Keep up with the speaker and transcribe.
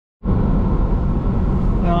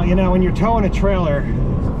Well, you know, when you're towing a trailer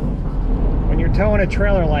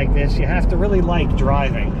like this, you have to really like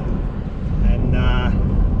driving. And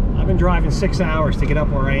I've been driving 6 hours to get up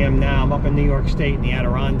where I am now. I'm up in New York State in the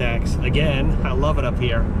Adirondacks. Again, I love it up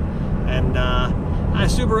here. And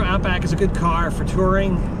Subaru Outback is a good car for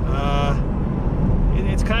touring.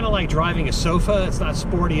 It's kind of like driving a sofa. It's not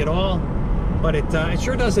sporty at all, but it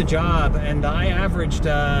sure does the job. And I averaged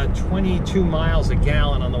 22 miles a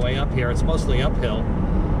gallon on the way up here. It's mostly uphill.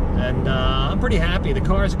 And I'm pretty happy. The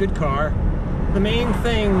car is a good car. The main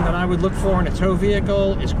thing that I would look for in a tow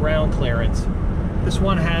vehicle is ground clearance. This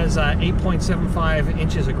one has 8.75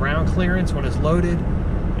 inches of ground clearance. When it's loaded,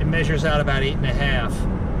 it measures out about 8.5.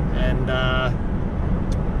 And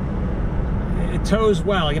it tows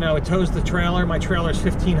well. You know, it tows the trailer. My trailer is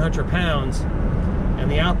 1,500 pounds.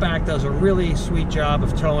 And the Outback does a really sweet job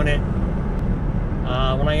of towing it.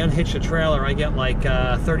 When I unhitch the trailer, I get like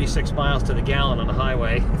 36 miles to the gallon on the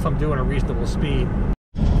highway if I'm doing a reasonable speed.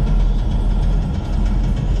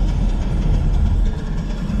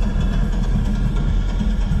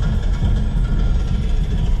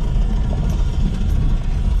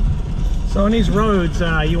 So on these roads,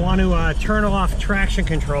 you want to turn off traction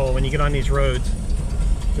control when you get on these roads.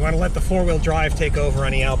 You want to let the four-wheel drive take over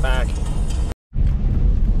on the Outback.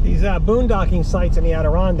 These boondocking sites in the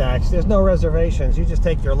Adirondacks, there's no reservations. You just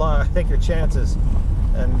take your chances,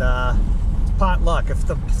 and it's pot luck. If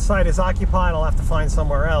the site is occupied, I'll have to find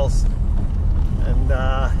somewhere else. And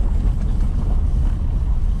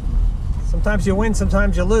sometimes you win,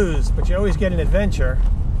 sometimes you lose, but you always get an adventure.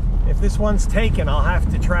 If this one's taken, I'll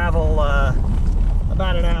have to travel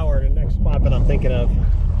about an hour to the next spot that I'm thinking of.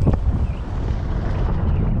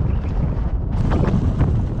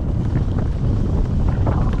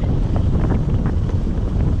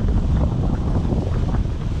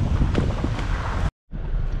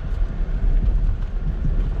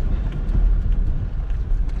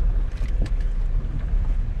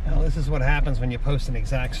 Now, this is what happens when you post an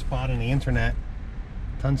exact spot on the internet.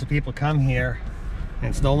 Tons of people come here.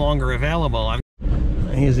 It's no longer available.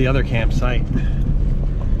 Here's the other campsite.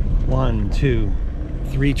 1, 2,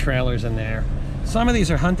 3 trailers in there. Some of these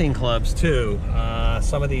are hunting clubs too.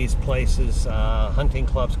 Some of these places, hunting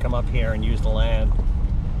clubs come up here and use the land.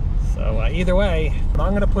 So either way,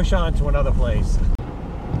 I'm going to push on to another place.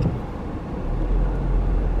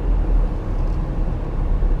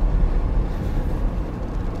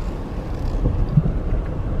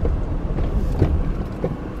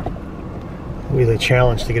 Really a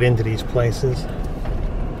challenge to get into these places.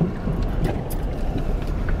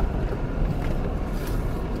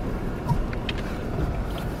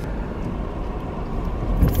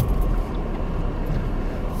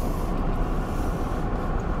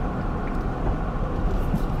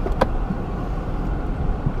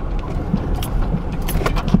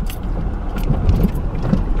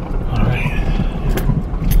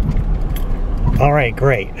 All right,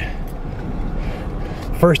 great.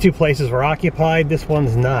 First two places were occupied, this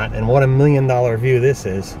one's not, and what $1 million view this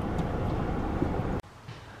is.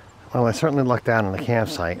 Well, I certainly lucked out on the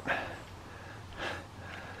campsite.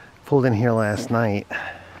 Pulled in here last night,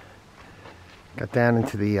 got down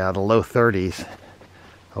into the low 30s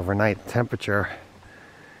overnight temperature,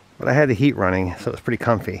 but I had the heat running, so it was pretty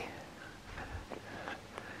comfy.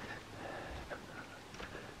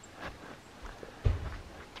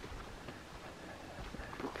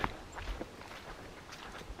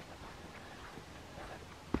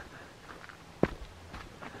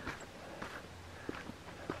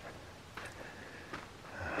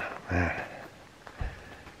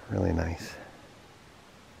 Really nice.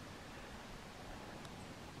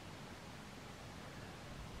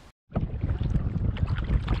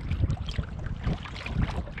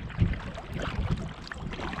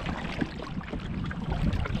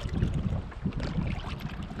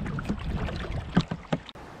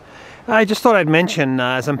 I just thought I'd mention,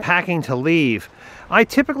 as I'm packing to leave, I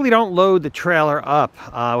typically don't load the trailer up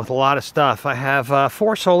with a lot of stuff. I have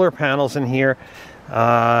 4 solar panels in here.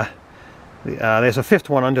 There's a 5th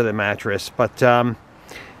one under the mattress, but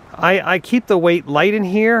I keep the weight light in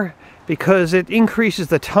here because it increases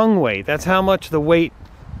the tongue weight. That's how much the weight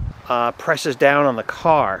presses down on the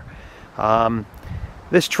car.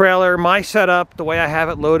 This trailer, my setup, the way I have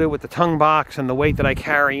it loaded with the tongue box and the weight that I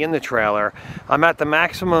carry in the trailer, I'm at the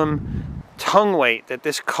maximum tongue weight that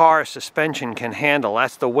this car's suspension can handle.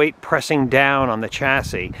 That's the weight pressing down on the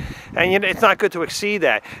chassis. And you know, it's not good to exceed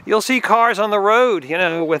that. You'll see cars on the road, you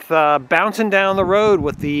know, with bouncing down the road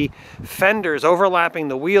with the fenders overlapping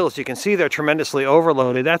the wheels. You can see they're tremendously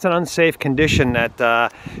overloaded. That's an unsafe condition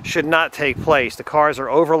that should not take place. The cars are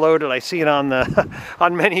overloaded. I see it on the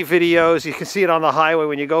on many videos. You can see it on the highway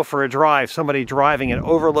when you go for a drive. Somebody driving an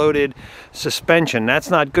overloaded suspension. That's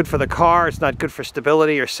not good for the car. It's not good for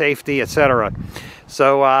stability or safety, etc.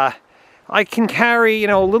 So I can carry, you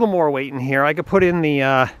know, a little more weight in here. I could put in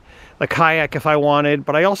the kayak if I wanted,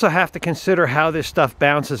 but I also have to consider how this stuff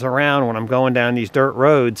bounces around when I'm going down these dirt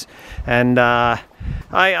roads. And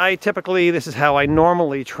I typically, this is how I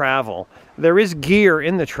normally travel. There is gear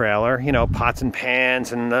in the trailer, you know, pots and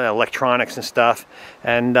pans and electronics and stuff,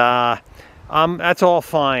 and that's all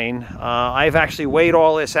fine. I've actually weighed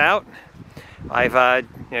all this out. I've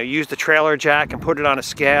you know, used the trailer jack and put it on a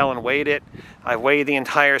scale and weighed it. I weighed the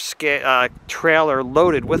entire trailer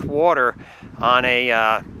loaded with water on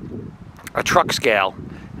a truck scale,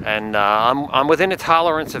 and I'm within the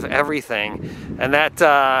tolerance of everything, and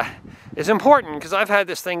that is important because I've had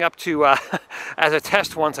this thing up to as a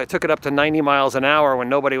test once. I took it up to 90 miles an hour when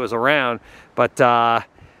nobody was around, but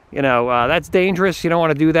you know, that's dangerous. You don't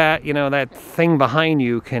want to do that. You know, that thing behind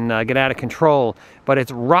you can get out of control, but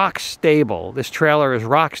it's rock stable. This trailer is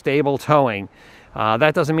rock stable towing.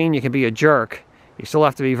 That doesn't mean you can be a jerk. You still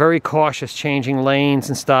have to be very cautious changing lanes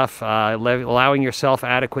and stuff, allowing yourself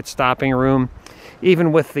adequate stopping room,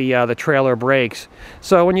 even with the trailer brakes.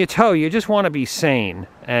 So when you tow, you just want to be sane,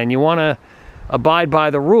 and you want to abide by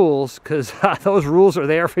the rules, because those rules are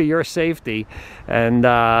there for your safety. And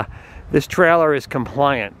this trailer is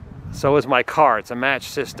compliant. So is my car. It's a match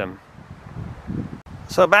system.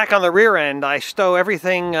 So back on the rear end, I stow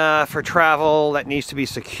everything for travel that needs to be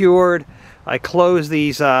secured. I close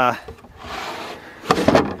these I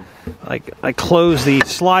close these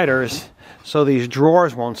sliders so these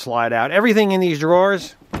drawers won't slide out. Everything in these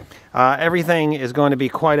drawers, everything is going to be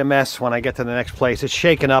quite a mess when I get to the next place. It's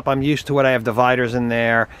shaken up. I'm used to it. I have dividers in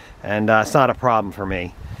there, and it's not a problem for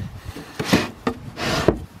me.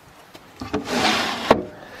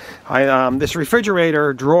 This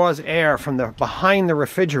refrigerator draws air from behind the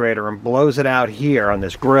refrigerator and blows it out here on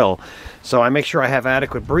this grill. So I make sure I have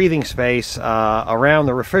adequate breathing space around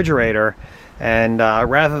the refrigerator, and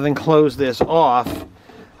rather than close this off,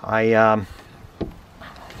 I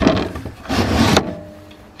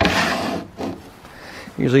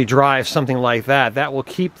usually drive something like that. That will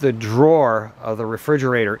keep the drawer of the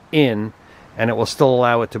refrigerator in, and it will still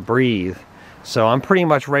allow it to breathe. So I'm pretty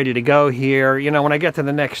much ready to go here. You know, when I get to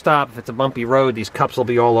the next stop, if it's a bumpy road, these cups will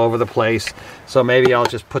be all over the place. So maybe I'll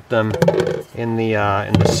just put them in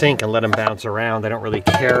the sink and let them bounce around. I don't really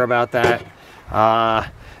care about that.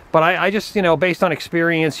 But I just, you know, based on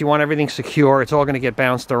experience, you want everything secure. It's all going to get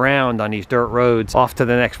bounced around on these dirt roads off to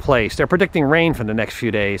the next place. They're predicting rain for the next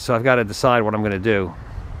few days, so I've got to decide what I'm going to do.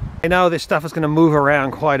 I know this stuff is going to move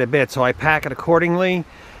around quite a bit, so I pack it accordingly.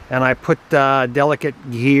 And I put delicate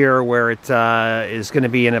gear where it is going to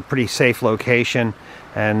be in a pretty safe location.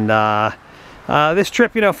 And this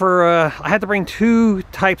trip, you know, I had to bring 2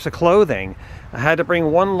 types of clothing. I had to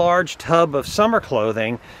bring 1 large tub of summer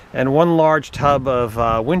clothing and 1 large tub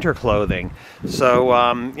of winter clothing.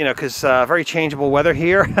 So, you know, because very changeable weather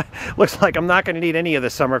here. Looks like I'm not going to need any of the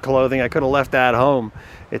summer clothing. I could have left that home.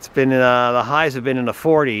 It's been, the highs have been in the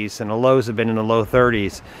 40s and the lows have been in the low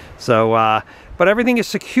 30s. So, but everything is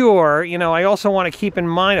secure. You know, I also want to keep in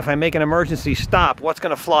mind, if I make an emergency stop, what's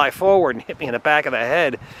going to fly forward and hit me in the back of the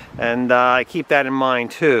head. And I keep that in mind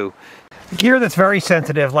too. Gear that's very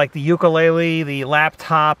sensitive, like the ukulele, the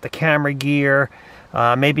laptop, the camera gear,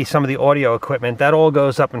 maybe some of the audio equipment, that all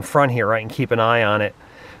goes up in front here. I can keep an eye on it.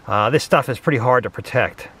 This stuff is pretty hard to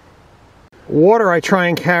protect. Water I try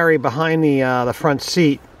and carry behind the front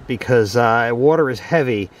seat, because water is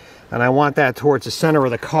heavy, and I want that towards the center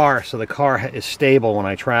of the car so the car is stable when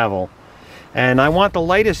I travel. And I want the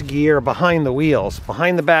lightest gear behind the wheels.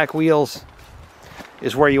 Behind the back wheels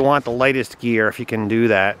is where you want the lightest gear, if you can do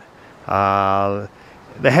that. The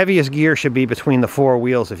heaviest gear should be between the 4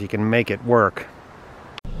 wheels if you can make it work.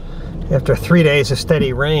 After 3 days of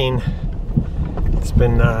steady rain, it's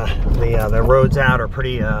been the roads out are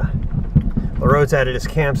pretty the roads out of this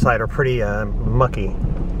campsite are pretty mucky.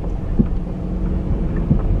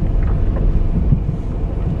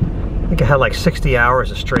 I think I had like 60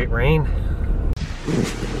 hours of straight rain.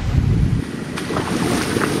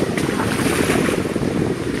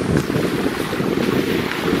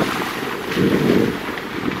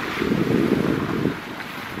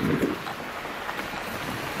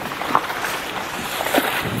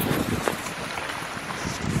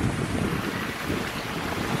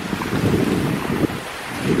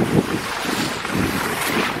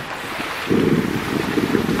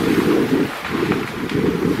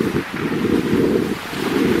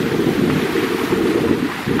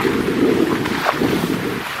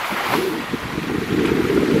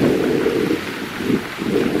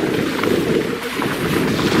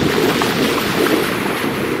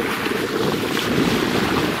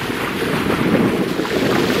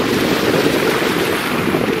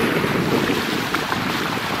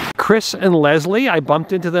 Chris and Leslie. I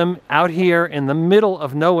bumped into them out here in the middle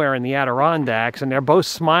of nowhere in the Adirondacks, and they're both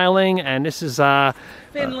smiling. And this is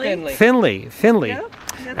Finley. Finley. Yeah,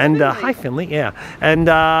 And Finley. hi, Finley. Yeah. And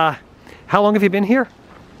how long have you been here?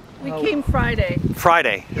 We came Friday.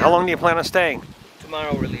 Friday. Yeah. How long do you plan on staying?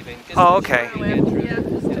 Tomorrow we're leaving. Oh, okay. Yeah,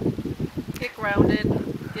 just to get grounded,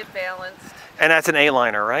 get balanced. And that's an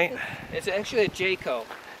A-liner, right? It's actually a jayco.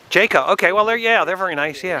 Jayco. Okay. Well, they're very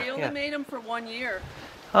nice. Yeah. We only made them for 1 year,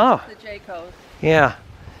 Oh. the jaycos. Yeah.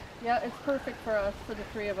 Yeah, it's perfect for us, for the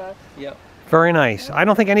 3 of us. Yep. Very nice. I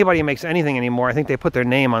don't think anybody makes anything anymore. I think they put their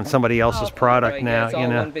name on somebody else's product Right, now. yeah, it's all you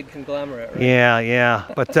know. one big conglomerate, right? Yeah.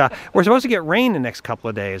 But we're supposed to get rain the next couple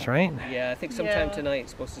of days, right? Yeah, I think sometime Yeah. tonight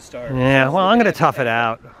it's supposed to start. Yeah. Well, I'm gonna tough it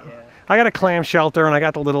out. Yeah. I got a clam shelter and I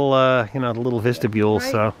got the little, the little Vistabule.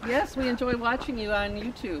 Right? So. Yes, we enjoy watching you on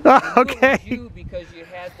YouTube. Okay. It was you because you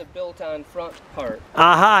had the built-on front part.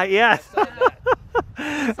 Aha. Yes. So that- So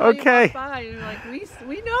you Okay. walk by and you're like,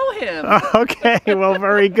 we know him. Okay. Well,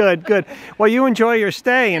 very good. Good. Well, you enjoy your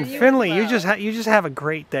stay, and you as Finley, you well. just have a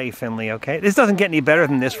great day, Finley. Okay. This doesn't get any better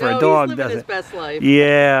than this for No, a dog, he's living does his it? best life.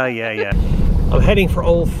 Yeah. I'm heading for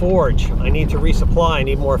Old Forge. I need to resupply. I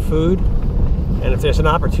need more food. And if there's an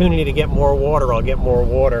opportunity to get more water, I'll get more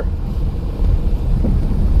water.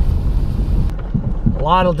 A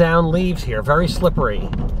lot of down leaves here, very slippery.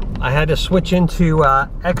 I had to switch into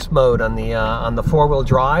X mode on the 4-wheel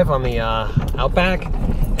drive on the Outback,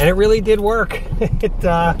 and it really did work.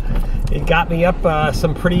 It got me up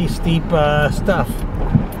some pretty steep stuff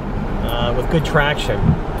with good traction.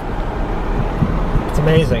 It's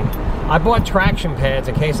amazing. I bought traction pads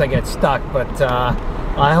in case I get stuck, but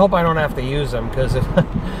I hope I don't have to use them because I'm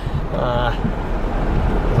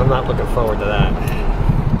not looking forward to that.